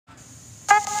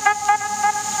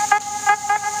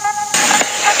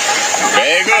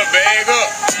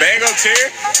Mango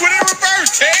Terry? Put it in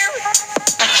reverse, Terry.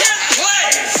 I can't play.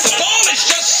 The ball is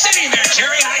just sitting there,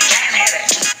 Jerry, and I can't hit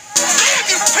it. Damn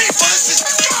you people, this is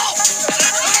golf.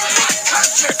 Not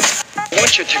country. I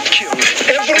want you to kill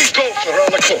every golfer on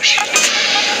the course.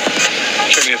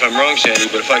 Check me if I'm wrong, Sandy,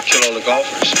 but if I kill all the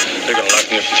golfers, they're going to lock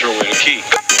me up and throw away the key.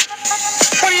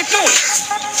 What are you doing?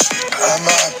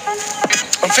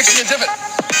 I'm fixing a divot.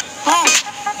 Oh.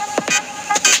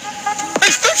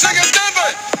 He's fixing a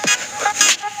divot!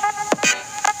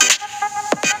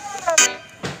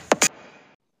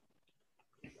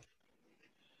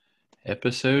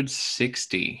 Episode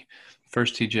 60,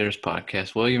 First Tee Jitters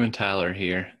podcast. William and Tyler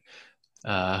here.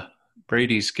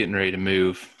 Brady's getting ready to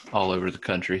move all over the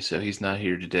country, so he's not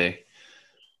here today.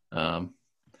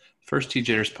 First Tee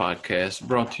Jitters podcast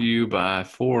brought to you by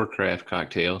 4 Craft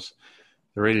Cocktails.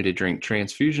 The ready-to-drink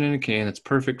transfusion in a can that's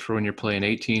perfect for when you're playing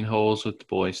 18 holes with the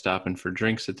boys, stopping for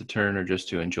drinks at the turn, or just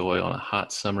to enjoy on a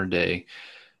hot summer day.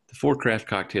 The 4 Craft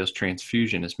Cocktails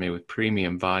Transfusion is made with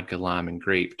premium vodka, lime, and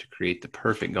grape to create the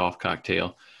perfect golf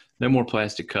cocktail. No more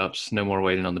plastic cups, no more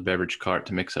waiting on the beverage cart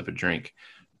to mix up a drink.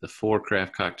 The 4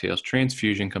 Craft Cocktails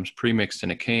Transfusion comes pre-mixed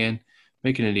in a can,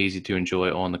 making it easy to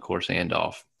enjoy on the course and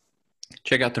off.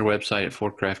 Check out their website at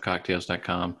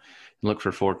 4craftcocktails.com and look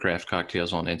for 4 Craft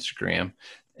Cocktails on Instagram,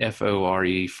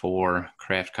 FORE 4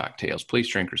 Craft Cocktails. Please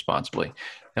drink responsibly.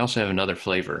 They also have another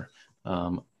flavor.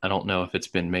 I don't know if it's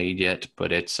been made yet,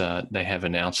 but it's they have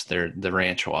announced the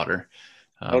ranch water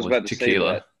I was about to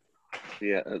tequila. say that.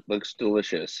 Yeah, it looks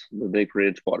delicious. I'm a big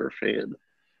ranch water fan.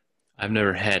 I've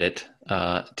never had it.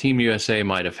 Team USA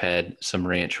might have had some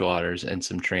ranch waters and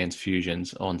some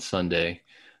transfusions on Sunday.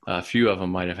 A few of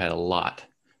them might have had a lot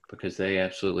because they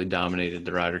absolutely dominated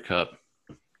the Ryder Cup.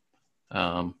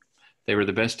 They were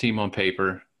the best team on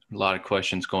paper. A lot of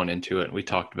questions going into it. We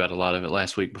talked about a lot of it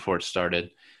last week before it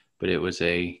started, but it was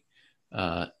they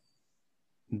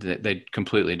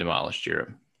completely demolished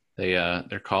Europe.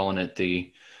 They're calling it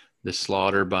the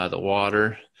slaughter by the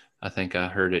water. I think I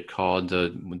heard it called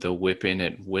the whipping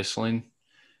at whistling.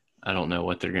 I don't know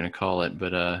what they're going to call it,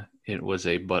 but it was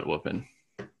a butt whooping.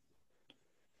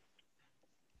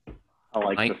 I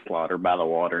like the slaughter by the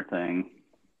water thing.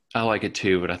 I like it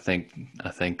too, but I think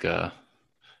the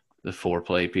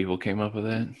foreplay people came up with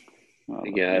that.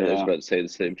 Yeah, I was about to say the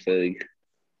same thing.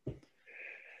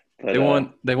 But, they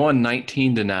won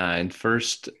 19-9.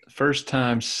 First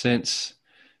time since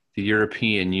the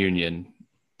European Union,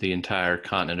 the entire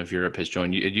continent of Europe has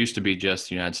joined. It used to be just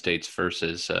the United States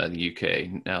versus the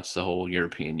UK. Now it's the whole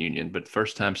European Union. But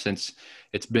first time since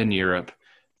it's been Europe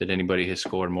that anybody has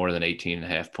scored more than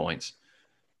 18.5 points.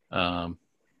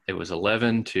 It was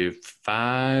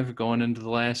 11-5 going into the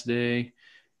last day.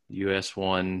 The U.S.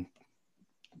 won.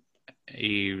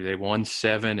 They won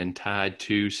 7 and tied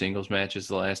 2 singles matches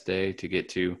the last day to get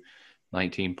to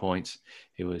 19 points.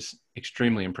 It was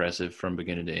extremely impressive from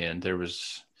beginning to end. There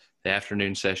was the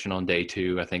afternoon session on day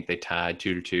 2. I think they tied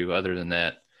 2-2. Other than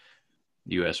that,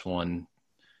 the U.S. won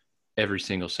every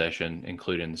single session,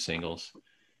 including the singles,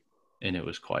 and it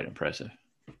was quite impressive.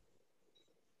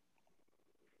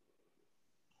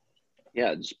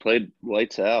 Yeah, just played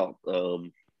lights out. I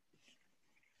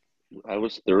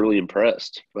was thoroughly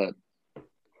impressed. But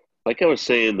like I was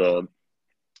saying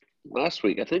last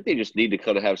week, I think they just need to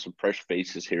kind of have some fresh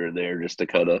faces here and there just to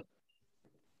kind of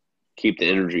keep the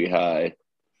energy high.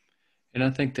 And I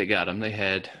think they got them. They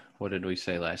had, what did we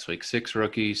say last week? 6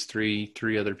 rookies, three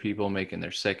other people making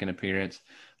their second appearance.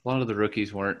 A lot of the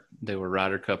rookies they were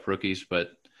Ryder Cup rookies,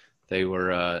 but they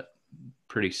were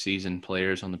pretty seasoned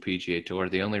players on the PGA Tour.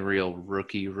 The only real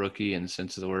rookie in the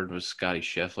sense of the word was Scotty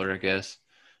Scheffler, I guess,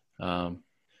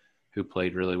 who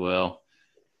played really well.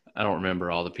 I don't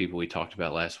remember all the people we talked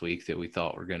about last week that we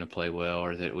thought were going to play well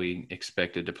or that we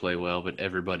expected to play well, but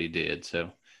everybody did. So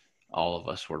all of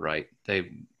us were right.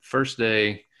 First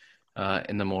day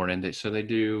in the morning,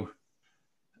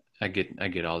 I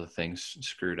get all the things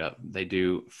screwed up. They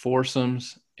do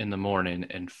foursomes in the morning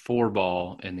and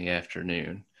 4-ball in the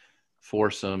afternoon.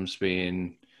 Foursomes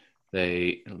being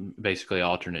they basically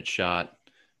alternate shot,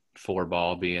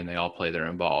 4-ball being they all play their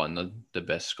own ball and the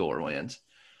best score wins.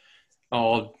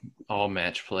 All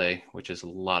match play, which is a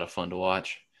lot of fun to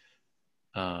watch.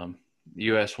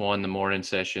 U.S. won the morning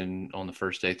session on the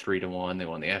first day 3-1. They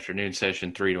won the afternoon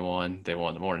session 3-1. They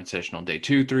won the morning session on day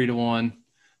 2 3-1.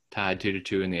 Tied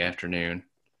 2-2 in the afternoon.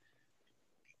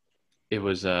 It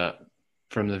was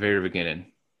from the very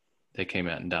beginning. They came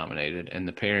out and dominated. And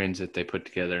the pairings that they put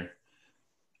together,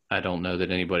 I don't know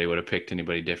that anybody would have picked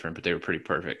anybody different, but they were pretty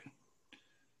perfect.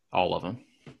 All of them.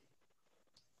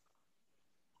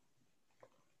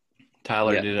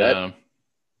 Tyler,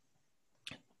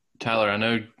 Tyler,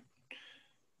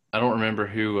 I don't remember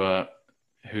who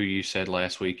you said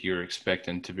last week you were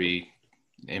expecting to be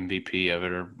MVP of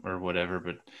it or whatever,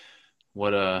 but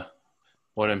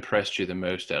what impressed you the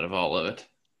most out of all of it?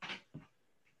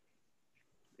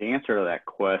 The answer to that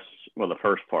question, well, the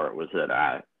first part was that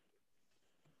I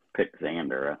picked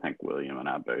Xander. I think William and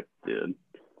I both did.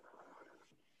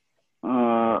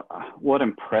 What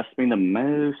impressed me the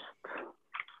most?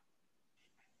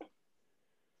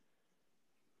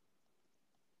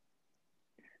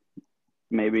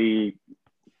 Maybe,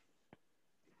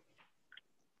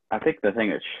 I think the thing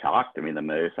that shocked me the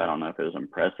most, I don't know if it was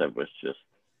impressive, was just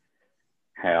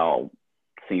how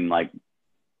it seemed like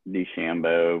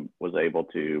DeChambeau was able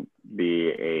to be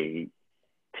a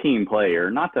team player.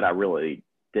 Not that I really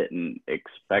didn't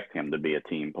expect him to be a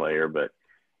team player, but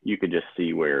you could just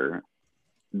see where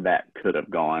that could have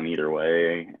gone either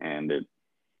way. And it,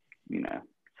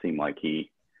 seemed like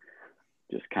he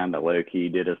just kind of low-key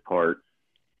did his part.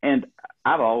 And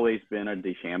I've always been a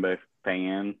DeChambeau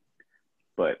fan,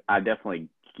 but I definitely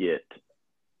get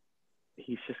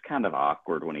he's just kind of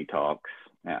awkward when he talks.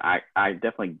 And I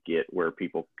definitely get where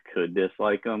people could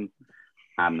dislike him.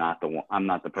 I'm not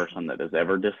the person that has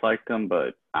ever disliked him,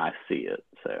 but I see it.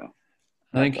 So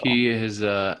I think he has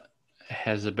a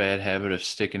bad habit of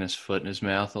sticking his foot in his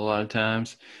mouth a lot of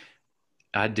times.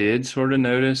 I did sort of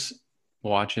notice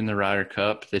watching the Ryder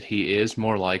Cup that he is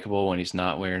more likable when he's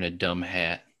not wearing a dumb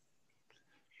hat.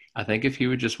 I think if he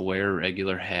would just wear a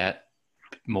regular hat,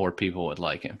 more people would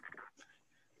like him.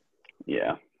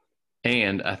 Yeah.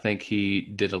 And I think he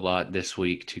did a lot this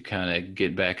week to kind of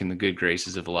get back in the good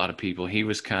graces of a lot of people. He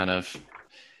was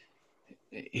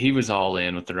all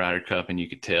in with the Ryder Cup, and you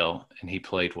could tell, and he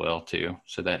played well too.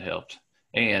 So that helped.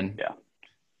 And yeah,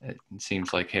 it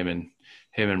seems like him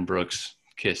and Brooks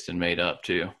kissed and made up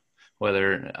too.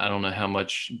 Whether, I don't know how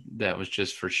much that was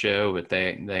just for show, but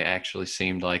they actually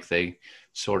seemed like they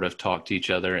sort of talked to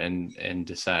each other and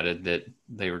decided that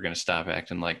they were going to stop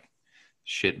acting like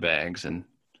shit bags and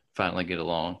finally get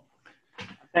along,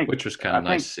 which was kind of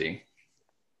nice to see.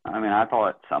 I mean, I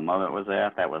thought some of it was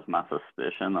that was my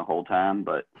suspicion the whole time,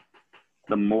 but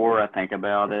the more I think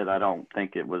about it, I don't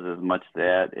think it was as much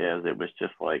that as it was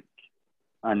just like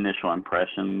initial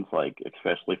impressions, like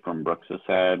especially from Brooks'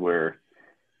 side, where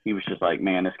he was just like,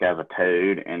 man, this guy's a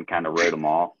toad, and kind of wrote him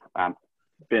off. I've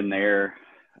been there.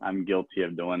 I'm guilty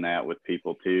of doing that with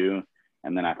people too.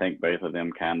 And then I think both of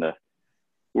them kind of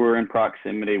were in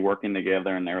proximity working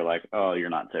together, and they were like, oh,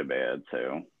 you're not so bad.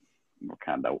 So we'll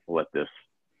kind of let this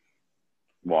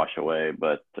wash away.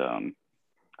 But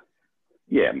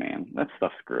yeah, man, that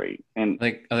stuff's great. And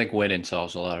I think winning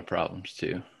solves a lot of problems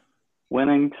too.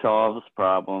 Winning solves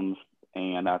problems.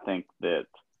 And I think that,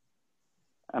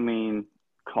 I mean,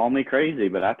 call me crazy,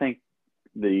 but I think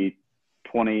the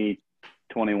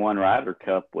 2021 Ryder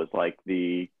Cup was like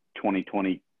the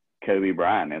 2020 Kobe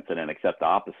Bryant incident, except the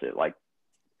opposite. Like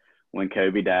when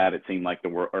Kobe died, it seemed like the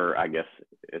world, or I guess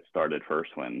it started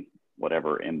first when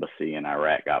whatever embassy in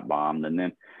Iraq got bombed, and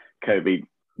then Kobe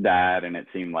died, and it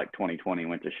seemed like 2020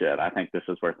 went to shit. I think this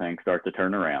is where things start to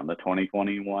turn around. The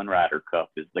 2021 Ryder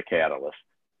Cup is the catalyst.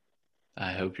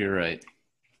 I hope you're right.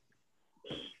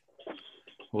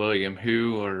 William,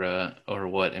 who or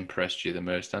what impressed you the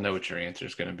most? I know what your answer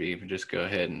is going to be, but just go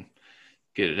ahead and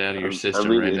get it out of your system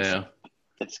right now.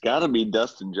 It's got to be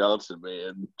Dustin Johnson,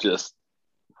 man. Just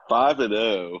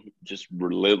 5-0, just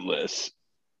relentless.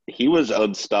 He was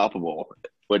unstoppable,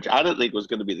 which I didn't think was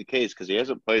going to be the case because he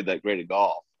hasn't played that great of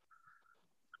golf.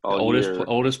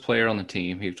 Oldest player on the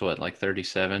team. He was what, like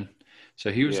 37?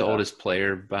 So he was the oldest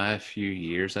player by a few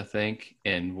years, I think,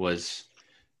 and was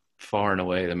far and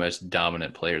away the most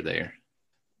dominant player there.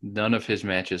 None of his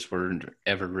matches were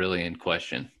ever really in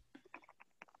question.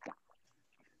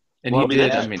 And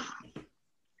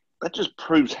that just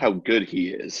proves how good he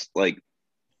is. Like,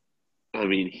 I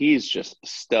mean, he's just a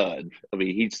stud. I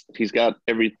mean, he's got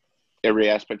every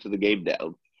aspect of the game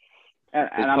down. And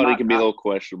his putting can be a little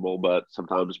questionable, but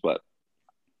sometimes,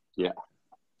 yeah.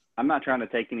 I'm not trying to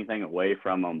take anything away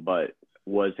from him, but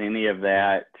was any of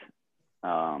that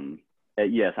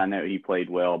yes, I know he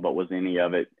played well, but was any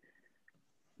of it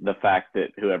the fact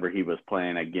that whoever he was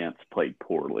playing against played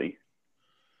poorly?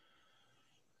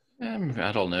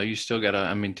 I don't know. You still got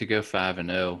to, to go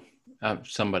 5-0,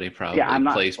 somebody probably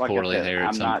plays poorly there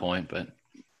at some point, but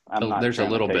there's a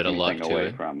little bit of luck to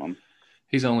it. From him.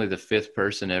 He's only the fifth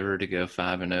person ever to go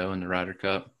 5-0 in the Ryder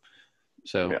Cup.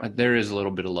 So there is a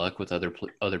little bit of luck with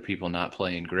other people not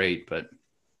playing great, but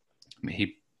I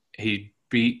mean, he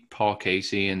beat Paul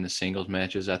Casey in the singles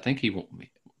matches. I think he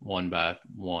won by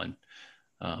one.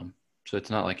 So it's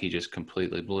not like he just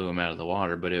completely blew him out of the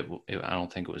water, but I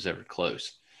don't think it was ever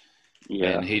close.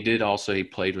 Yeah. And he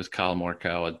played with Kyle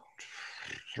Morikawa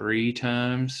 3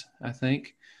 times, I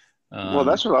think. Well,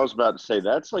 that's what I was about to say.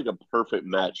 That's like a perfect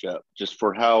matchup just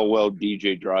for how well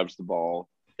DJ drives the ball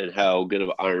and how good of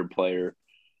an iron player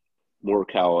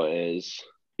Morikawa is.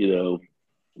 You know,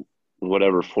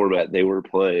 whatever format they were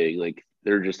playing, like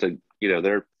they're just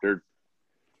they're.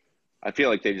 I feel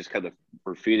like they just kind of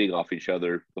were feeding off each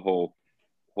other the whole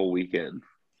weekend.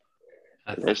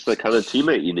 That's the kind of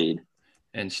teammate you need.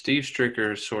 And Steve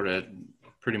Stricker sort of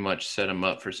pretty much set him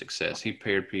up for success. He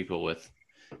paired people with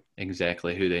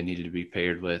exactly who they needed to be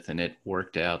paired with, and it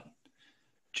worked out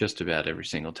just about every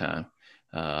single time.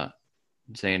 Xander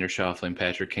Schauffele and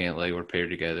Patrick Cantlay were paired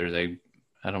together.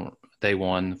 They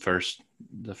won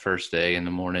the first day in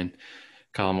the morning.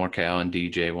 Colin Morikawa and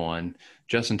DJ won.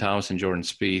 Justin Thomas and Jordan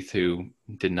Spieth, who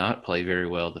did not play very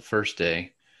well the first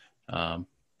day,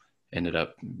 ended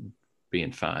up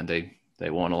being fine. They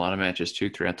won a lot of matches too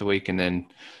throughout the week. And then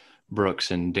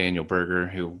Brooks and Daniel Berger,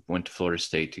 who went to Florida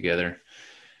State together.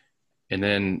 And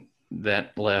then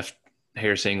that left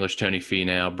Harris English, Tony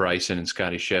Finau, Bryson, and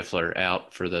Scotty Scheffler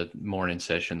out for the morning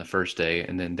session the first day.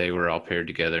 And then they were all paired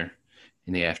together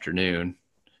in the afternoon.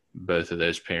 Both of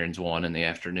those pairings won in the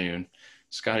afternoon.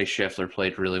 Scotty Scheffler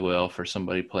played really well for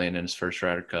somebody playing in his first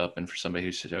Ryder Cup, and for somebody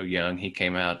who's so young. He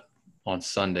came out on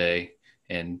Sunday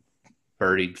and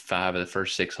birdied 5 of the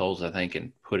first 6 holes, I think,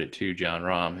 and put it to Jon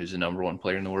Rahm, who's the number 1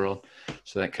 player in the world.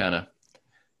 So that kind of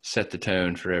set the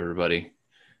tone for everybody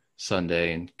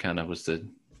Sunday and kind of was the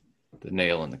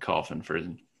nail in the coffin for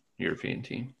the European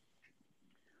team.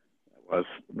 Was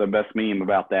the best meme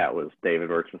about that was David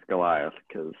versus Goliath,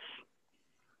 because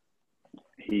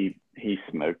he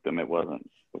smoked them. It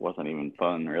wasn't even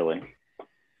fun, really.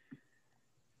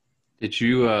 Did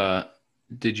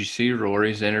you see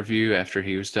Rory's interview after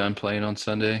he was done playing on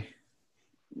Sunday?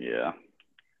 Yeah.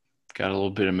 Got a little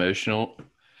bit emotional.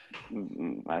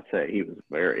 I'd say he was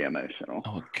very emotional.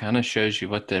 Oh, it kind of shows you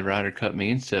what the Ryder Cup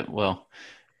means.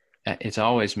 It's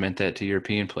always meant that to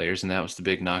European players, and that was the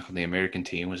big knock on the American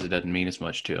team, was it doesn't mean as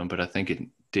much to them. But I think it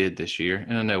did this year.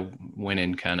 And I know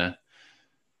winning kind of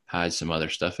hides some other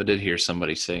stuff. I did hear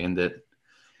somebody saying that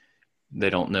they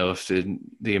don't know if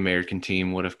the American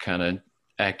team would have kind of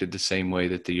acted the same way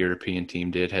that the European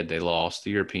team did had they lost.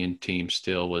 The European team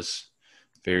still was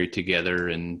very together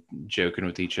and joking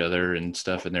with each other and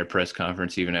stuff in their press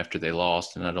conference even after they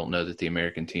lost. And I don't know that the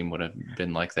American team would have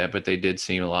been like that, but they did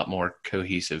seem a lot more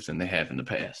cohesive than they have in the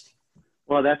past.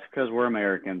 Well, that's because we're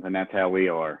Americans and that's how we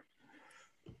are.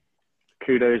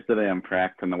 Kudos to them for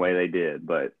acting the way they did,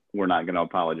 but we're not going to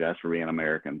apologize for being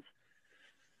Americans.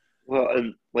 Well,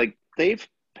 and like they've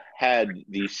had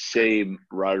the same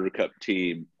Ryder Cup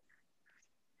team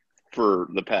for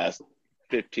the past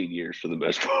 15 years for the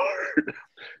most part.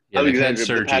 Yeah, they've had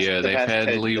Sergio. They've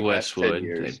had Lee Westwood.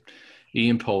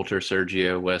 Ian Poulter,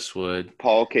 Sergio, Westwood.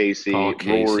 Paul Casey.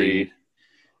 Rory.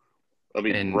 I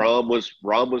mean, Rahm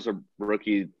was a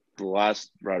rookie the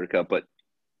last Ryder Cup, but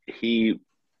he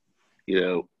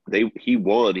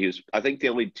won. He was, I think, the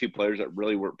only 2 players that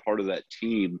really weren't part of that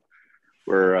team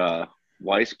were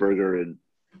Weisberger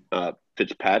and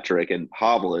Fitzpatrick and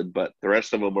Hovland, but the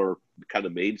rest of them are kind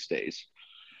of mainstays.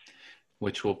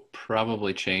 Which will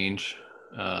probably change.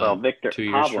 Victor 2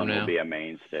 years Hovland from now will be a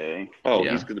mainstay. Oh,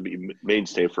 yeah. He's going to be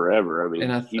mainstay forever. I mean,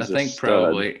 and I think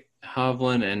probably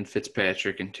Hovland and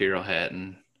Fitzpatrick and Tyrrell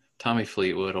Hatton, Tommy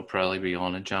Fleetwood will probably be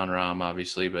on it. Jon Rahm,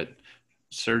 obviously, but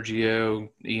Sergio,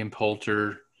 Ian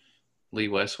Poulter, Lee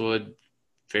Westwood,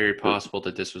 very possible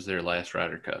that this was their last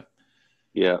Ryder Cup.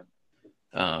 Yeah.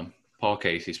 Paul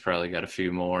Casey's probably got a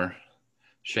few more.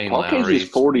 Shane Paul Lowry's Casey's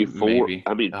 44. Maybe.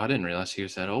 I mean, I didn't realize he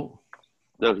was that old.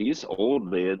 No, he's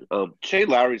old, man. Shane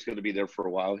Lowry's going to be there for a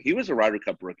while. He was a Ryder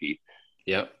Cup rookie.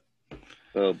 Yep.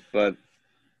 But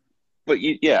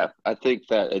yeah, I think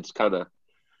that it's kind of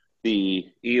the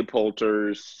Ian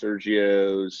Poulters,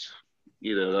 Sergio's,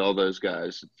 all those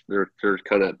guys. They're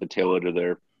kind of at the tail end of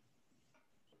their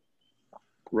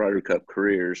Ryder Cup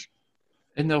careers.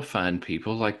 And they'll find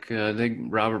people like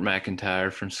Robert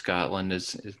McIntyre from Scotland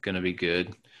is going to be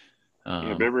good.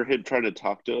 Remember him trying to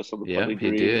talk to us on the putting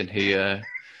green? Yeah, he did.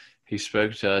 He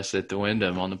spoke to us at the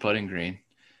Wyndham on the putting green.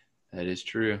 That is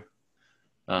true.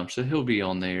 So he'll be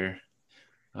on there.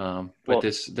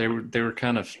 They were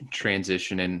kind of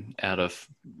transitioning out of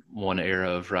one era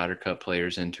of Ryder Cup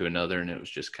players into another, and it was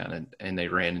just and they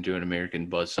ran into an American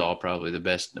buzzsaw, probably the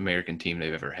best American team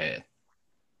they've ever had.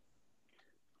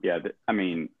 Yeah,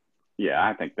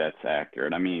 I think that's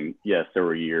accurate. I mean, yes, there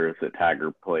were years that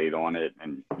Tiger played on it,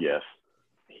 and yes,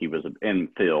 he was in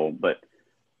Phil, but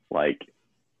like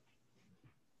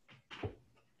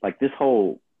this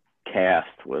whole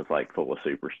cast was like full of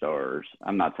superstars.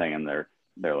 I'm not saying they're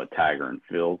like Tiger and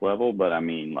Phil's level, but I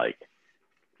mean, like,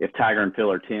 if Tiger and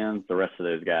Phil are 10s, the rest of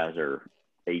those guys are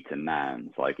 8s and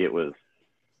 9s. Like, it was.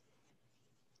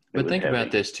 But think heavy.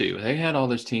 about this too. They had all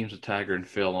those teams with Tiger and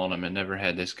Phil on them and never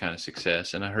had this kind of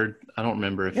success. And I don't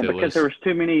remember if it was because there was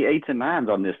too many 8s and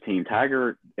 9s on this team.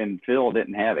 Tiger and Phil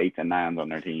didn't have 8s and 9s on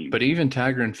their team. But even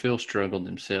Tiger and Phil struggled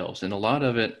themselves, and a lot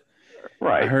of it.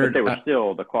 Right, but they were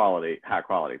still the high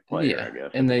quality player, I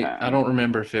guess. And I don't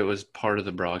remember if it was part of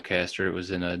the broadcast or it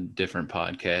was in a different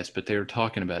podcast, but they were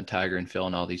talking about Tiger and Phil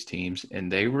and all these teams,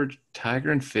 and they were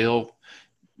Tiger and Phil,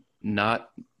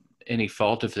 not any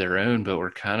fault of their own, but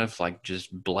were kind of like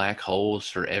just black holes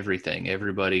for everything.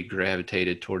 Everybody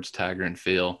gravitated towards Tiger and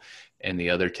Phil, and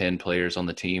the other 10 players on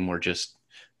the team were just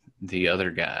the other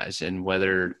guys. And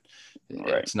whether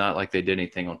it's not like they did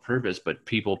anything on purpose, but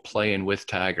people playing with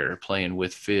Tiger, playing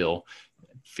with Phil,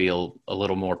 feel a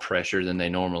little more pressure than they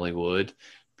normally would.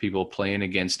 People playing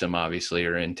against them obviously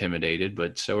are intimidated,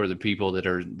 but so are the people that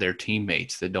are their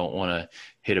teammates that don't want to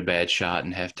hit a bad shot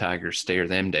and have Tiger stare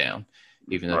them down,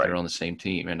 even though they're on the same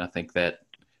team. And I think that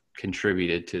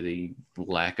contributed to the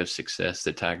lack of success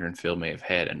that Tiger and Phil may have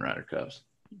had in Ryder Cups.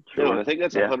 Sure. No, I think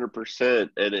that's 100%.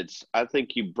 And I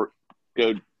think you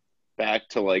go back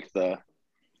to like the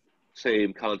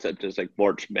same concept as like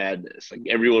March Madness. Like,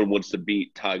 everyone wants to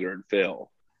beat Tiger and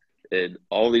Phil, and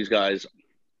all these guys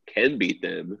can beat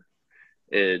them.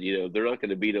 And, they're not going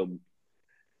to beat them,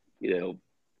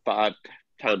 5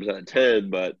 times out of 10,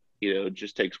 but, it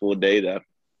just takes one day to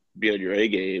be on your A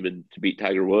game and to beat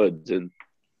Tiger Woods. And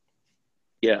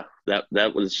yeah,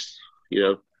 that was,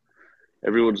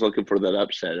 everyone's looking for that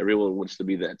upset. Everyone wants to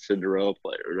be that Cinderella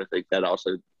player. And I think that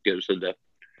also goes into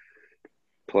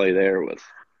play there with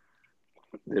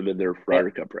them and their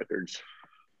Ryder Cup records.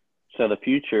 So the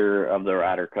future of the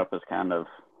Ryder Cup is kind of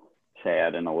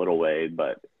sad in a little way,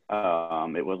 but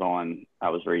it was on, I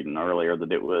was reading earlier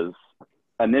that it was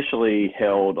initially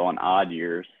held on odd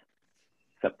years.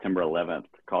 September 11th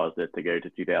caused it to go to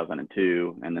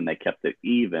 2002, and then they kept it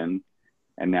even.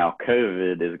 And now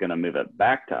COVID is going to move it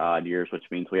back to odd years, which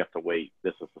means we have to wait.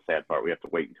 This is the sad part. We have to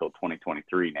wait until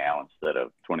 2023 now instead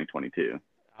of 2022.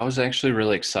 I was actually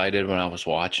really excited when I was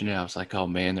watching it. I was like, oh,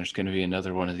 man, there's going to be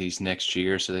another one of these next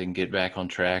year so they can get back on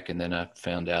track. And then I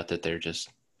found out that they're just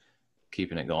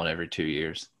keeping it going every 2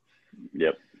 years.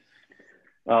 Yep.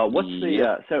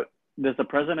 So does the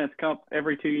President's Cup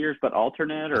every 2 years but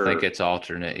alternate? Or? I think it's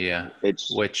alternate, yeah.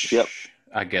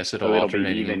 I guess it'll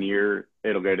alternate. Be even year.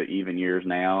 It'll go to even years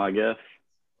now, I guess.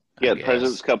 Yeah, the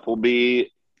President's Cup will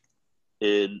be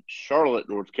in Charlotte,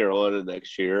 North Carolina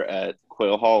next year at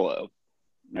Quail Hollow.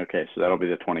 Okay, so that'll be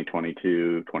the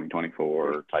 2022,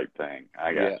 2024 type thing.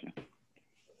 I got you.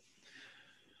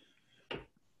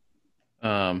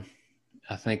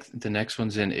 I think the next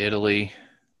one's in Italy.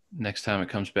 Next time it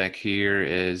comes back here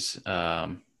is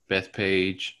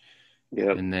Bethpage.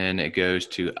 Yep. And then it goes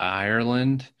to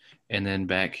Ireland and then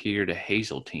back here to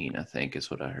Hazeltine, I think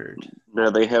is what I heard. No,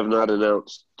 they have not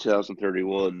announced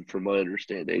 2031 from my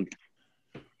understanding.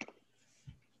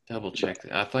 Double check.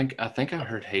 I think I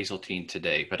heard Hazeltine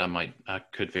today, but I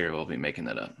could very well be making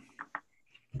that up.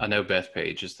 I know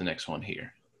Bethpage is the next one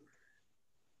here.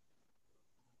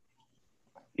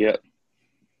 Yep.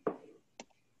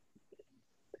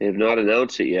 They have not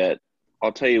announced it yet.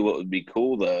 I'll tell you what would be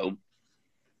cool though.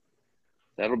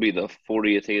 That'll be the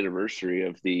 40th anniversary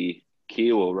of the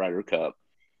Kiawah Ryder Cup.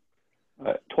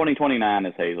 2029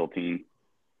 is Hazeltine.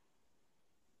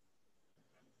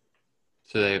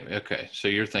 So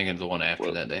you're thinking of the one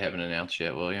after that they haven't announced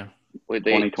yet, will you? Wait,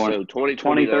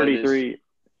 2033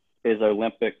 is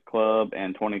Olympic Club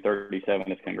and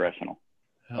 2037 is Congressional.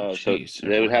 Oh, so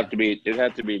it would have to be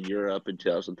in Europe in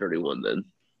 2031 then.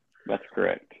 That's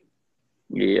correct.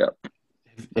 Yep.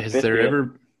 Has there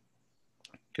ever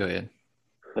 – go ahead.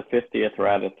 The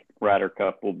 50th Ryder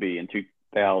Cup will be in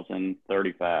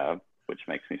 2035, which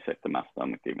makes me sick to my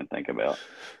stomach to even think about.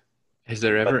 Has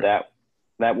there ever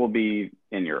 – that will be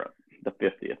in Europe, the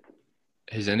 50th.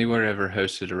 Has anywhere ever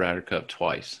hosted a Ryder Cup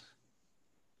twice?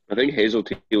 I think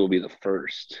Hazeltine will be the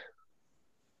first.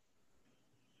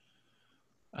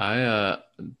 I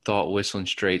thought Whistling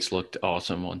Straits looked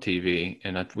awesome on TV,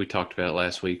 and we talked about it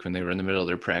last week when they were in the middle of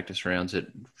their practice rounds.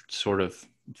 It sort of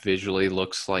visually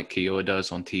looks like Kiawah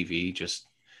does on TV. Just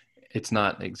it's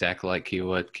not exactly like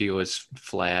Kiawah. Kiawah is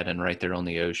flat and right there on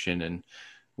the ocean, and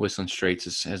Whistling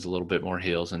Straits has a little bit more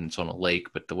hills and it's on a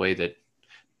lake. But the way that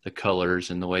the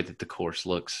colors and the way that the course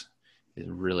looks is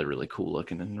really, really cool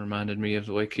looking and reminded me of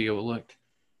the way Kiawah looked.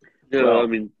 Yeah, well, I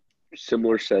mean,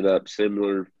 Similar setup,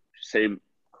 same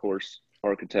course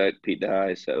architect, Pete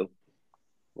Dye. So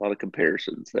a lot of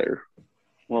comparisons there.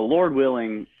 Well, Lord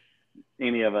willing,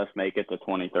 any of us make it to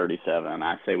 2037.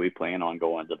 I say we plan on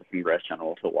going to the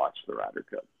Congressional to watch the Ryder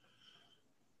Cup.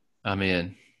 I'm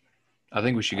in. I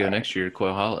think we should go next year to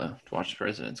Quail Hollow to watch the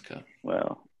President's Cup.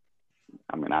 Well,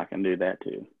 I mean, I can do that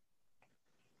too.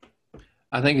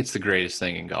 I think it's the greatest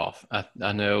thing in golf.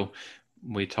 I know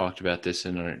we talked about this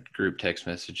in our group text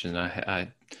message, and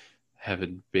I have a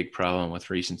big problem with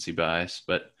recency bias,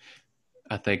 but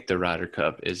I think the Ryder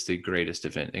Cup is the greatest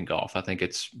event in golf. I think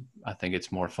it's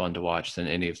more fun to watch than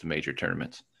any of the major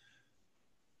tournaments.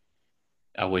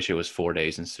 I wish it was 4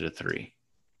 days instead of 3.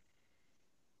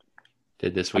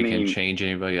 Did this weekend change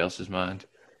anybody else's mind?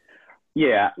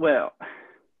 Yeah, well,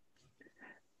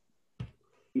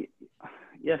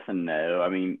 yes and no. I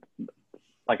mean,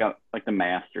 like the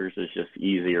Masters is just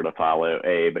easier to follow,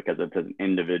 because it's an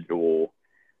individual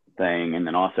thing, and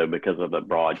then also because of the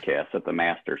broadcast that the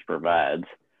Masters provides.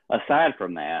 Aside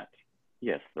from that,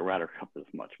 yes, the Ryder Cup is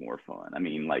much more fun. I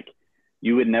mean, like,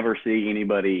 you would never see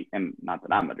anybody, and not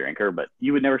that I'm a drinker, but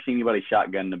you would never see anybody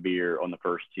shotgun the beer on the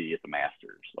first tee at the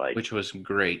Masters, which was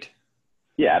great.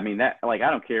 Yeah, I mean, that, like,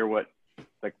 I don't care what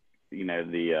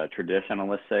the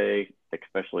traditionalists say,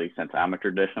 especially since I'm a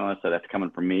traditionalist, so that's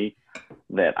coming from me,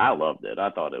 that I loved it.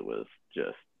 I thought it was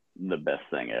just the best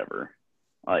thing ever.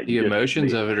 Like, the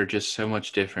emotions of it are just so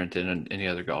much different than any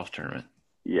other golf tournament.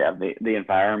 Yeah, the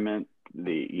environment,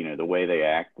 the way they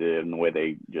acted and the way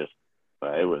they just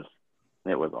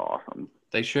it was awesome.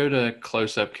 They showed a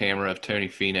close-up camera of Tony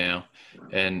Finau,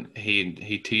 and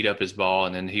he teed up his ball,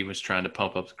 and then he was trying to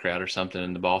pump up the crowd or something,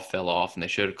 and the ball fell off, and they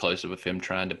showed a close-up of him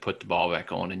trying to put the ball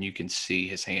back on, and you can see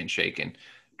his hand shaking,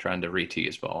 trying to re-tee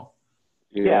his ball.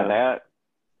 Yeah, that,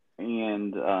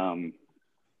 and I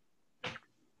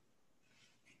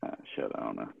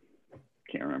don't know.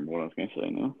 Can't remember what I was going to say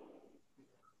now.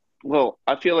 Well,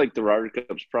 I feel like the Ryder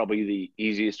Cup is probably the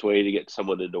easiest way to get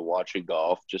someone into watching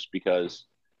golf, just because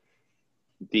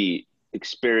the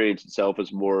experience itself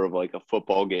is more of like a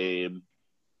football game,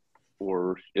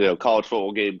 or college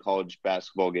football game, college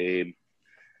basketball game,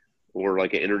 or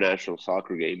like an international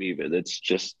soccer game. Even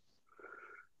it's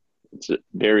a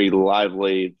very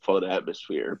lively, fun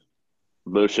atmosphere.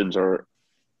 Emotions are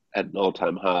at an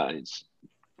all-time high. It's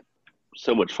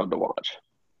so much fun to watch.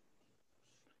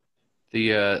 They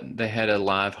had a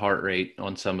live heart rate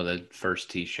on some of the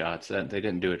first tee shots. They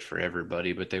didn't do it for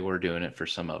everybody, but they were doing it for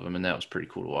some of them, and that was pretty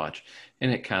cool to watch. And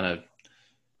it kind of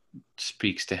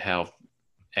speaks to how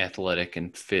athletic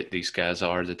and fit these guys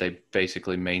are, that they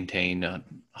basically maintain a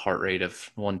heart rate of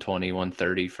 120,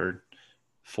 130 for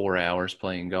 4 hours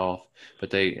playing golf.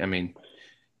 But Ian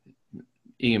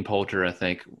Poulter, I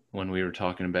think, when we were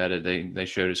talking about it, they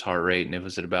showed his heart rate, and it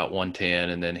was at about 110,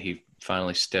 and then he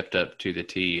finally stepped up to the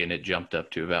tee, and it jumped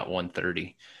up to about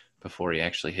 130 before he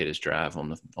actually hit his drive on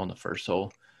the first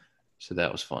hole. So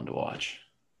that was fun to watch.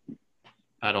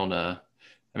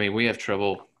 We have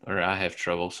trouble, or I have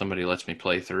trouble. Somebody lets me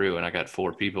play through, and I got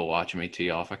 4 people watching me tee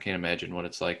off. I can't imagine what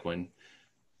it's like when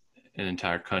an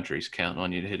entire country's counting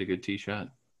on you to hit a good tee shot.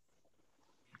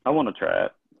 I want to try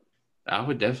it. I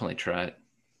would definitely try it.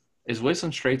 Is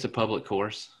Whistling Straits a public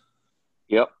course?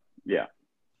 Yep. Yeah.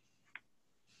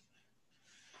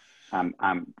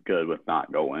 I'm good with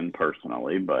not going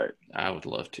personally, but I would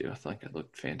love to. I think it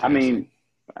looked fantastic. I mean,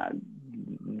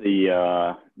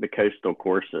 the coastal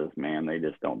courses, man, they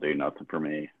just don't do nothing for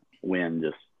me. Wind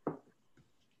just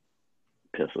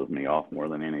pisses me off more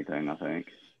than anything, I think.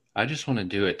 I just want to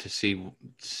do it to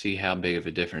see how big of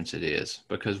a difference it is,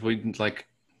 because we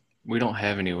don't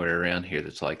have anywhere around here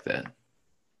that's like that.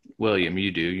 William,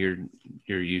 you do.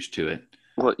 You're used to it.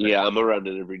 Well, yeah, I'm around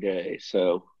it every day,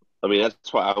 so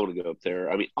that's why I want to go up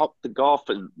there. The golf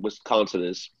in Wisconsin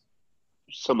is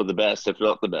some of the best, if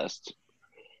not the best.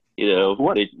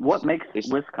 What makes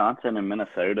Wisconsin and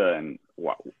Minnesota and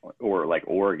or like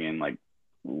Oregon, like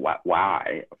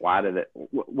why did it?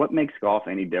 What makes golf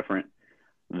any different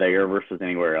there versus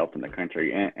anywhere else in the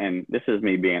country? And this is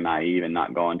me being naive and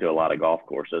not going to a lot of golf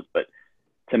courses, but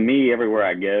to me, everywhere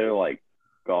I go, like,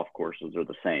 golf courses are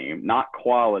the same, not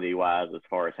quality wise as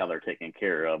far as how they're taken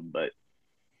care of, but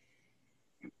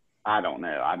I don't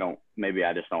know. Maybe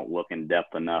I just don't look in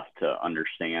depth enough to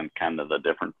understand kind of the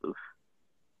differences.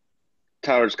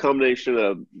 Tyler's combination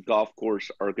of golf course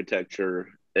architecture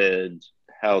and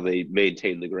how they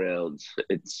maintain the grounds.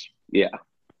 And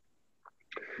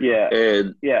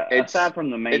aside from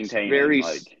the maintaining,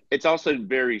 it's also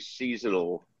very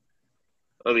seasonal.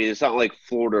 It's not like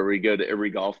Florida where you go to every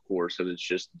golf course and it's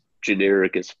just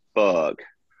generic as fuck.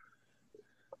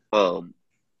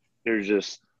 there's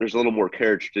a little more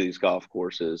character to these golf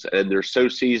courses, and they're so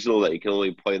seasonal that you can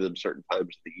only play them certain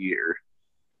times of the year,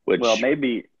 which Well,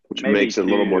 maybe makes it a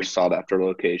little more too, sought after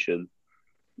location.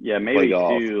 yeah, play maybe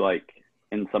golf. too, like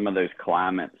in some of those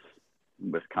climates,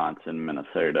 Wisconsin,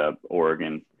 Minnesota,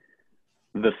 Oregon,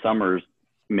 the summers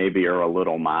maybe are a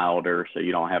little milder, so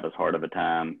you don't have as hard of a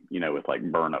time, with like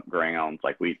burn up grounds.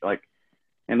 Like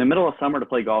in the middle of summer to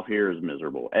play golf here is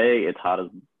miserable. It's hot as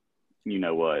you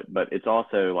know what, but it's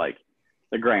also like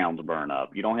the grounds burn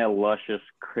up. You don't have luscious,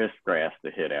 crisp grass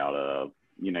to hit out of.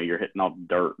 You're hitting off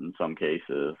dirt in some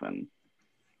cases, and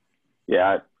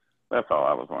yeah, that's all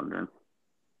I was wondering.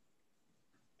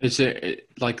 Is it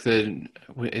like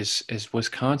is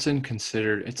Wisconsin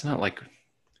considered? It's not like.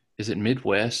 Is it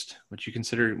Midwest? Would you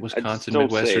consider Wisconsin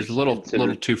Midwest? Or is it a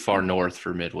little too far north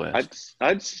for Midwest?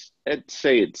 I'd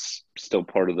say it's still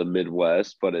part of the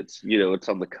Midwest, but it's it's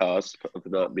on the cusp of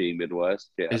not being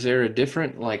Midwest. Yeah. Is there a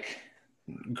different like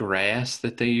grass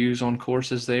that they use on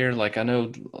courses there? Like I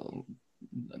know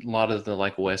a lot of the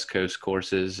like West Coast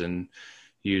courses and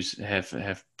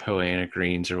have Poana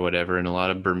greens or whatever, and a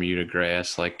lot of Bermuda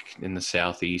grass like in the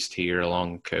southeast here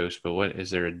along the coast. But what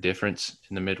is there a difference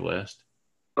in the Midwest?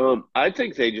 I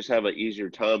think they just have an easier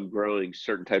time growing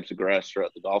certain types of grass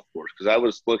throughout the golf course. Because I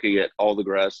was looking at all the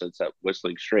grass that's at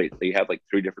Whistling Straits. They have like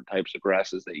 3 different types of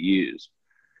grasses they use,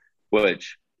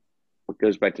 which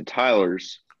goes back to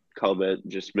Tyler's comment,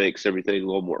 just makes everything a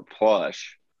little more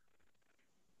plush.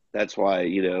 That's why,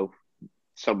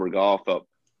 summer golf up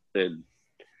in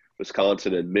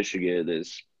Wisconsin and Michigan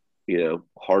is,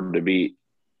 hard to beat.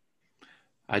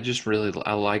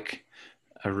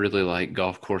 I really like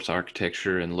golf course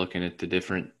architecture and looking at the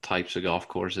different types of golf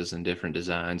courses and different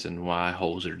designs and why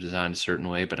holes are designed a certain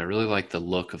way. But I really like the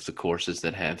look of the courses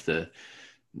that have the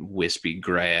wispy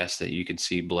grass that you can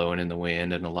see blowing in the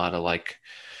wind and a lot of like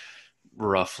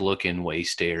rough looking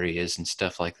waste areas and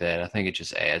stuff like that. I think it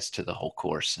just adds to the whole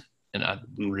course. And I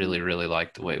really, really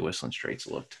like the way Whistling Straits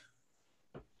looked.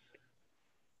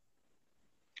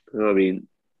 I mean,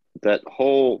 that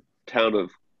whole town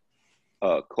of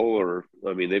Kohler,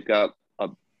 I mean, they've got a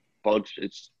bunch.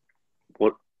 It's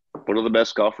one of the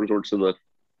best golf resorts in the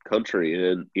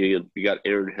country, and you got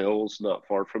Erin Hills not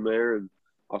far from there, and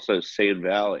also Sand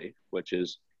Valley, which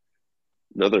is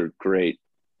another great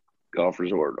golf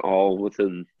resort, all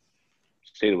within the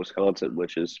state of Wisconsin,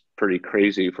 which is pretty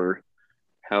crazy for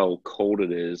how cold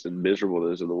it is and miserable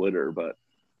it is in the winter. But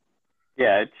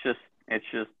yeah, it's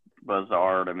just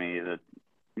bizarre to me that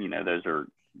those are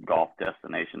golf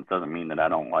destinations. Doesn't mean that I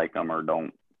don't like them or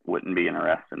wouldn't be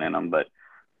interested in them, but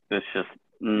it's just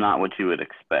not what you would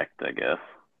expect, I guess.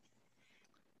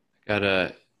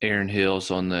 Got Erin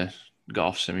Hills on the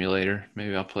golf simulator.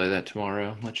 Maybe I'll play that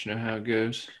tomorrow. Let you know how it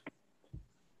goes.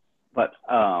 But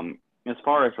as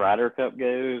far as Ryder Cup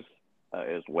goes,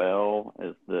 as well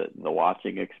as the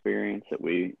watching experience that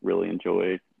we really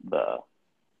enjoyed, the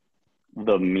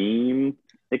meme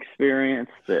experience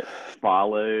that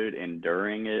followed and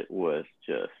during it was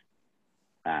just,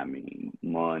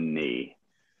 money.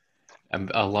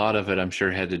 A lot of it, I'm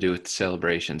sure, had to do with the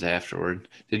celebrations afterward.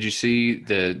 Did you see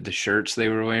the shirts they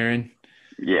were wearing?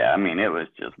 Yeah, it was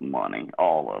just money,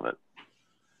 all of it.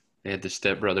 They had the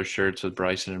stepbrother shirts with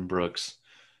Bryson and Brooks.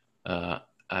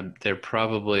 They're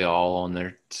probably all on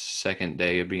their second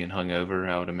day of being hungover,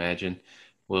 I would imagine.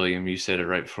 William, you said it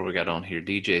right before we got on here.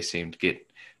 DJ seemed to get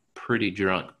pretty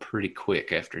drunk pretty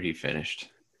quick after he finished.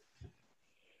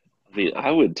 I mean, I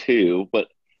would too, but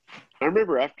I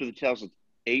remember after the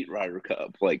 2008 Ryder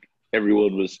Cup, like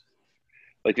everyone was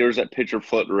like, there was that picture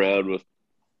floating around with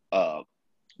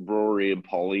Rory and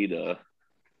Paulina,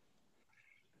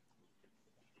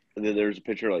 and then there was a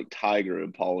picture of like Tiger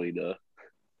and Paulina.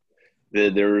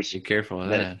 Then there was be careful of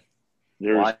that.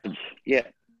 There was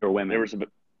for women.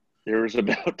 There was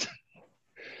about.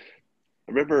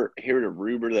 I remember hearing a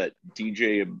rumor that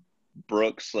DJ and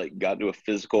Brooks like got into a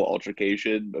physical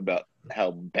altercation about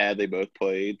how bad they both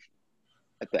played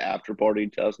at the after party in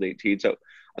 2018. So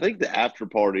I think the after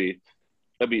party,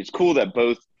 it's cool that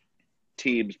both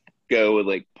teams go and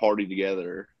like party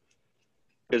together,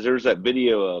 because there's that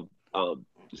video of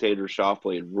Xander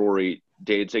Schauffele and Rory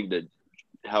dancing to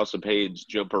House of Pain's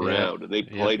Jump Around, and they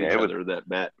played each other in that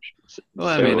match.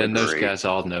 Well, and those guys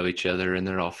all know each other, and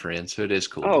they're all friends, so it is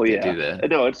cool that they do that.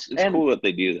 No, it's cool that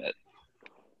they do that.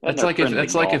 That's like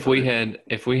if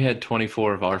we had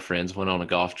 24 of our friends went on a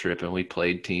golf trip and we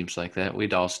played teams like that,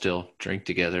 we'd all still drink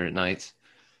together at nights.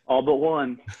 All but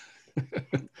one.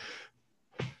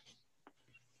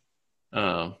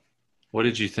 What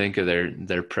did you think of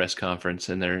their press conference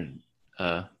and their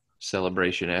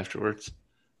celebration afterwards?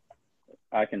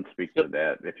 I can speak to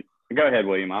that. Go ahead,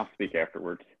 William. I'll speak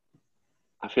afterwards.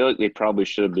 I feel like they probably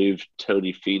should have moved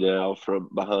Tony Finau from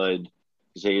behind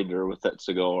Xander with that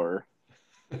cigar.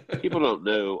 People don't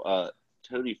know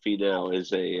Tony Finau is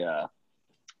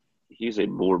he's a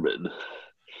Mormon,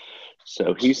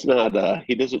 so he's not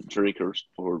he doesn't drink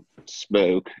or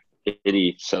smoke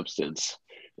any substance,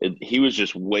 and he was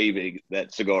just waving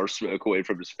that cigar smoke away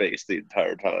from his face the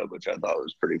entire time, which I thought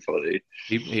was pretty funny.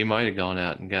 He might have gone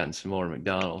out and gotten some more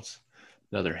McDonald's,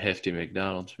 another hefty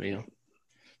McDonald's meal.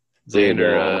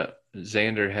 Xander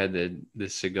had the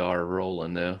cigar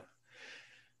rolling though,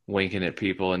 winking at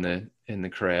people in the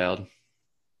crowd.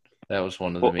 That was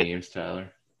one of the memes,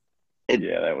 Tyler. And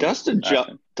Yeah, that was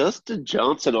Dustin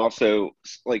Johnson also,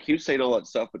 like, he was saying all that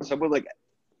stuff, but someone like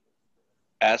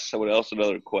asked someone else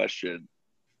another question,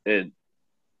 and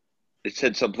it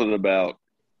said something about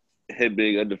him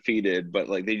being undefeated, but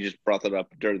like they just brought that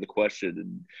up during the question,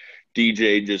 and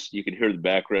DJ just, you can hear the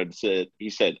background he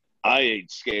said, "I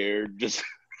ain't scared." Just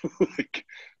like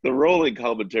the rolling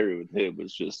commentary with him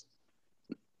was just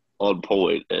on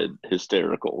point and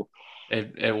hysterical.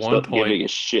 At one point, giving a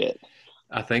shit.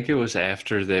 I think it was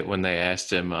after that when they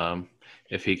asked him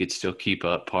if he could still keep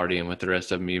up partying with the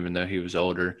rest of them, even though he was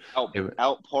older.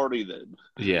 Out party them.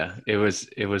 Yeah, it was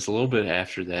a little bit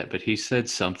after that, but he said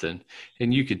something,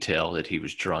 and you could tell that he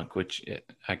was drunk, which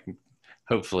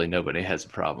hopefully nobody has a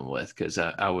problem with, because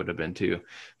I would have been too.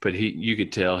 But you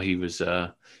could tell he was.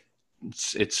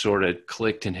 It sort of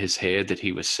clicked in his head that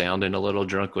he was sounding a little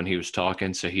drunk when he was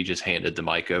talking, so he just handed the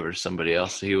mic over to somebody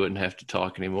else so he wouldn't have to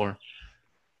talk anymore.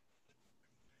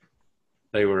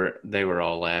 They were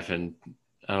all laughing.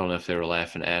 I don't know if they were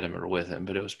laughing at him or with him,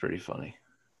 but it was pretty funny.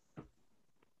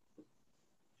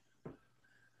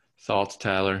 Thoughts,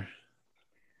 Tyler?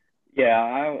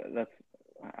 Yeah,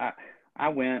 I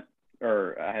went,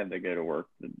 or I had to go to work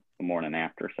the morning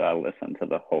after, so I listened to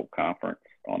the whole conference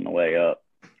on the way up.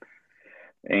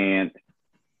 And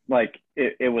like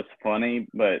it was funny,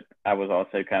 but I was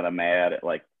also kind of mad at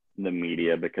like the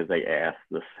media because they asked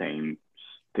the same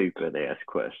stupid ass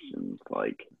questions.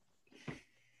 Like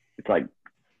it's like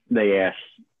they asked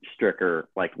Stricker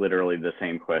like literally the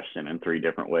same question in 3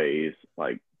 different ways,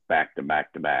 like back to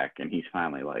back to back, and he's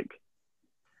finally like,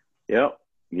 "Yep,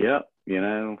 you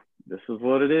know, this is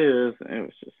what it is." And it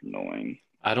was just annoying.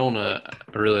 I don't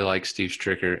really like Steve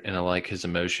Stricker, and I like his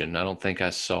emotion. I don't think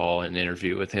I saw an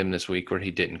interview with him this week where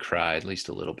he didn't cry at least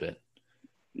a little bit.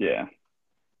 Yeah.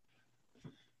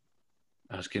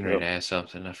 I was getting ready to ask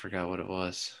something. I forgot what it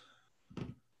was.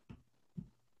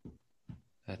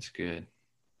 That's good.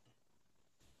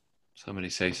 Somebody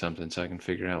say something so I can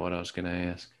figure out what I was going to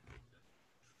ask.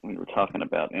 We were talking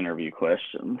about interview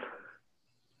questions.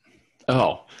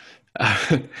 Oh,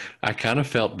 I kind of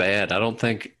felt bad. I don't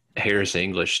think Harris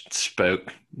English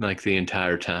spoke like the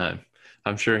entire time.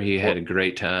 I'm sure he had a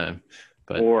great time,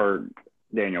 but or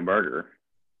Daniel Berger.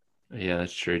 Yeah,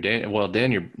 that's true.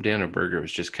 Daniel Berger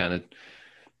was just kind of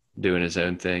doing his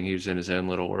own thing. He was in his own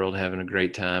little world, having a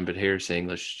great time. But Harris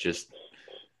English just,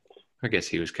 I guess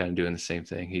he was kind of doing the same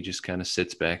thing. He just kind of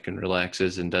sits back and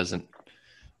relaxes and doesn't.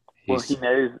 Well,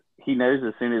 he knows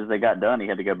as soon as they got done, he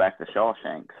had to go back to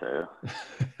Shawshank. So.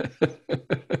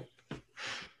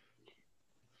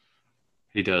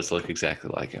 He does look exactly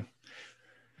like him.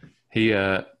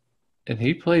 And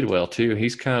he played well too.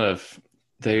 He's kind of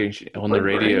on the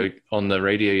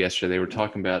radio yesterday. They were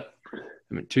talking about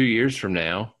 2 years from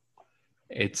now,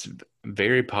 it's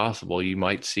very possible you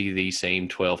might see the same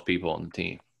 12 people on the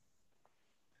team.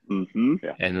 Mm-hmm.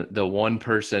 Yeah. And the one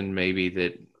person maybe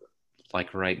that,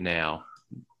 like right now,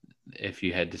 if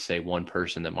you had to say one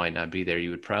person that might not be there, you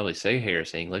would probably say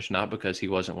Harris English, not because he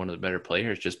wasn't one of the better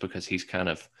players, just because he's kind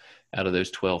of, out of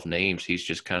those 12 names, he's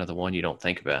just kind of the one you don't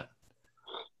think about.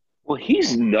 Well,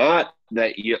 he's not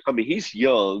that young. I mean, he's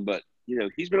young, but,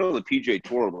 he's been on the PGA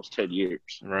Tour almost 10 years.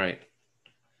 Right.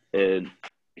 And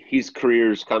his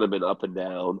career's kind of been up and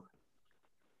down.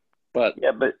 But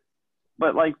yeah,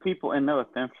 but like people, and no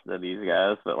offense to these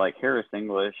guys, but like Harris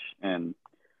English and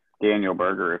Daniel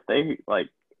Berger, if they like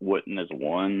wouldn't have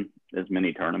won as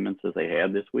many tournaments as they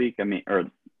had this week,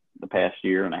 or the past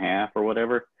year and a half or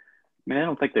whatever, I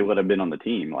don't think they would have been on the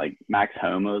team. Like Max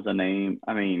Homa is a name.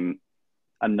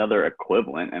 Another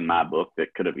equivalent in my book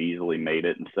that could have easily made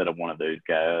it instead of one of those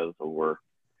guys, or,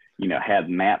 had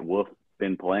Matt Wolff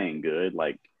been playing good,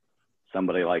 like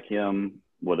somebody like him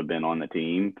would have been on the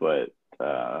team. But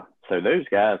so those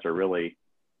guys are really,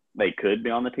 they could be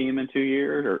on the team in 2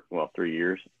 years 3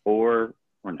 years, or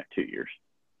no, 2 years,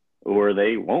 or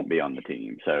they won't be on the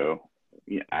team. So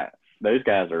those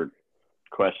guys are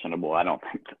questionable. I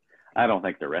I don't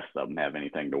think the rest of them have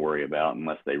anything to worry about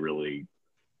unless they really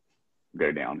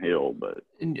go downhill. But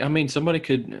I mean,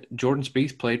 Jordan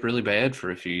Spieth played really bad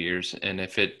for a few years, and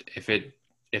if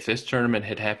this tournament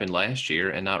had happened last year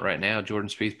and not right now, Jordan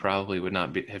Spieth probably would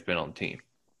not have been on the team.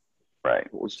 right.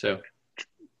 So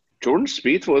Jordan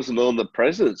Spieth wasn't on the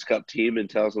President's Cup team in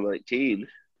 2019.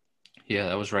 yeah,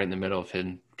 that was right in the middle of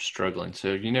him struggling.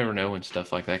 So you never know when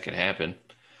stuff like that could happen.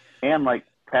 And like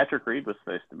Patrick Reed was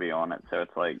supposed to be on it, so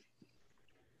it's like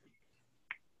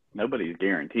nobody's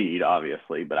guaranteed,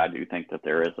 obviously, but I do think that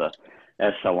there is a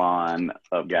echelon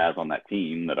of guys on that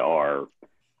team that are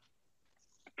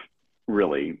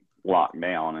really locked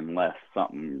down unless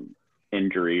something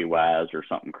injury-wise or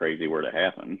something crazy were to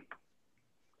happen.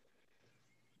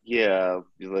 Yeah,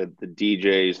 the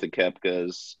DJs, the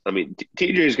Koepkas. I mean,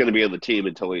 TJ is going to be on the team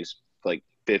until he's like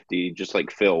 50, just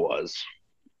like Phil was.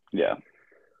 Yeah.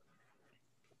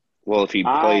 Well, if he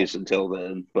plays until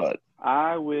then, but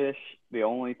I wish the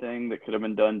only thing that could have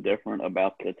been done different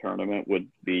about the tournament would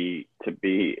be to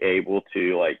be able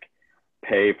to like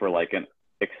pay for like an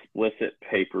explicit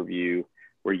pay-per-view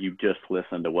where you just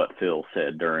listen to what Phil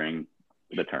said during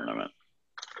the tournament.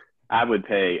 I would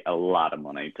pay a lot of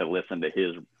money to listen to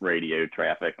his radio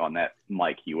traffic on that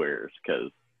mic he wears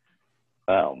because,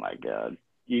 oh my God,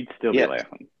 you'd still be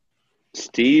laughing.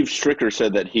 Steve Stricker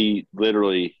said that he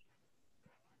literally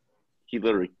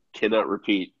cannot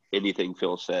repeat anything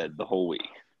Phil said the whole week.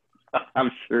 I'm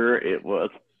sure it was.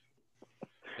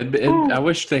 I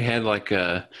wish they had like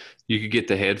you could get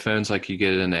the headphones like you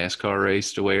get in a NASCAR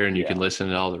race to wear, and you can listen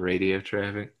to all the radio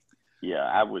traffic. Yeah,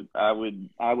 I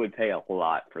would pay a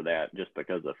lot for that just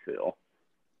because of Phil.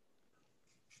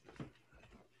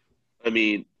 I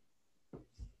mean,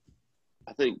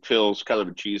 I think Phil's kind of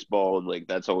a cheese ball, and like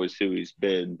that's always who he's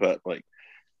been. But like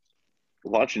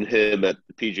watching him at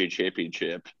the PGA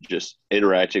Championship, just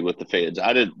interacting with the fans.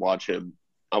 I didn't watch him.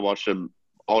 I watched him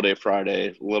all day Friday,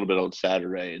 a little bit on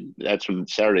Saturday, and that's when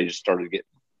Saturday just started to get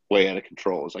way out of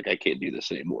control. It's like I can't do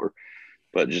this anymore.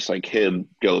 But just like him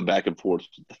going back and forth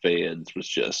with the fans was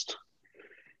just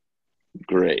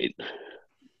great.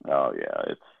 Oh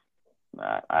yeah,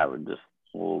 I would just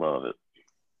love it.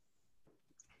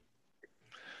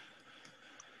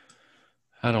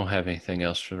 I don't have anything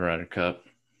else for the Ryder Cup.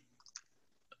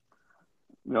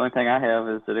 The only thing I have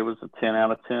is that it was a 10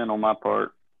 out of 10 on my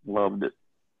part. Loved it.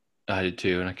 I did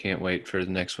too, and I can't wait for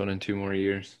the next one in 2 more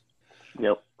years.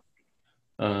 Yep.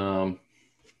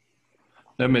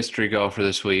 No mystery golfer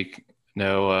this week.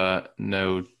 No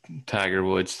Tiger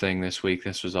Woods thing this week.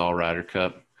 This was all Ryder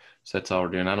Cup. So that's all we're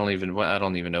doing. I don't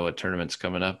even know what tournament's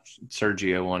coming up.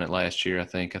 Sergio won it last year, I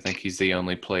think. I think he's the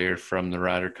only player from the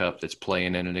Ryder Cup that's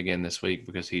playing in it again this week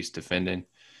because he's defending.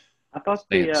 I thought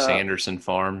Sanderson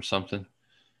Farm something.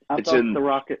 The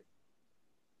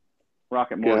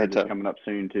Rocket Mortgage is coming up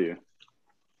soon too.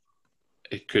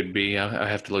 It could be. I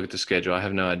have to look at the schedule. I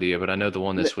have no idea, but I know the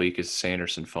one this week is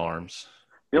Sanderson Farms.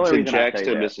 It's in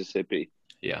Jackson, Mississippi.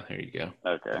 Yeah, there you go.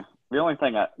 Okay. The only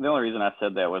reason I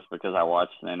said that was because I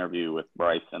watched an interview with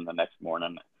Bryson the next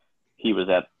morning. He was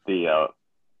at the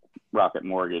Rocket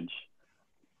Mortgage,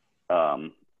 I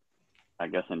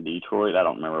guess in Detroit. I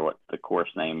don't remember what the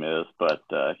course name is, but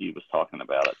he was talking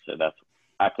about it. So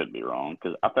I could be wrong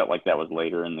because I felt like that was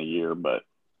later in the year, but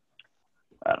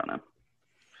I don't know.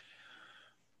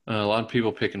 A lot of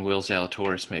people picking Will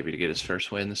Zalatoris maybe to get his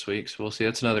first win this week. So we'll see.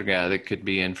 That's another guy that could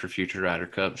be in for future Ryder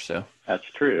Cups. So that's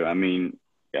true. I mean,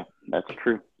 yeah, that's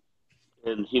true.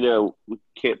 And, we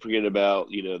can't forget about,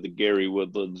 the Gary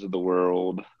Woodlands of the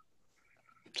world.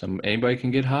 Anybody can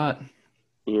get hot.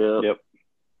 Yeah. Yep.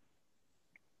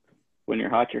 When you're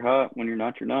hot, you're hot. When you're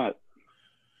not, you're not.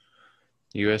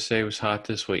 USA was hot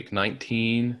this week,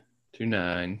 19-9.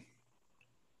 Is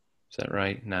that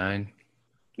right? 9?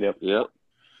 Yep.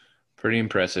 Pretty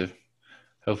impressive.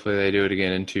 Hopefully they do it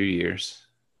again in 2 years.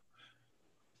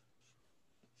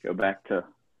 Go back to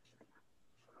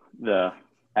the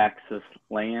Axis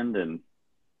land and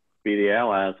be the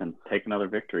Allies and take another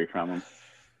victory from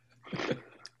them.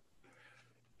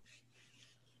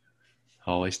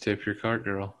 Always tip your cart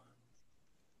girl.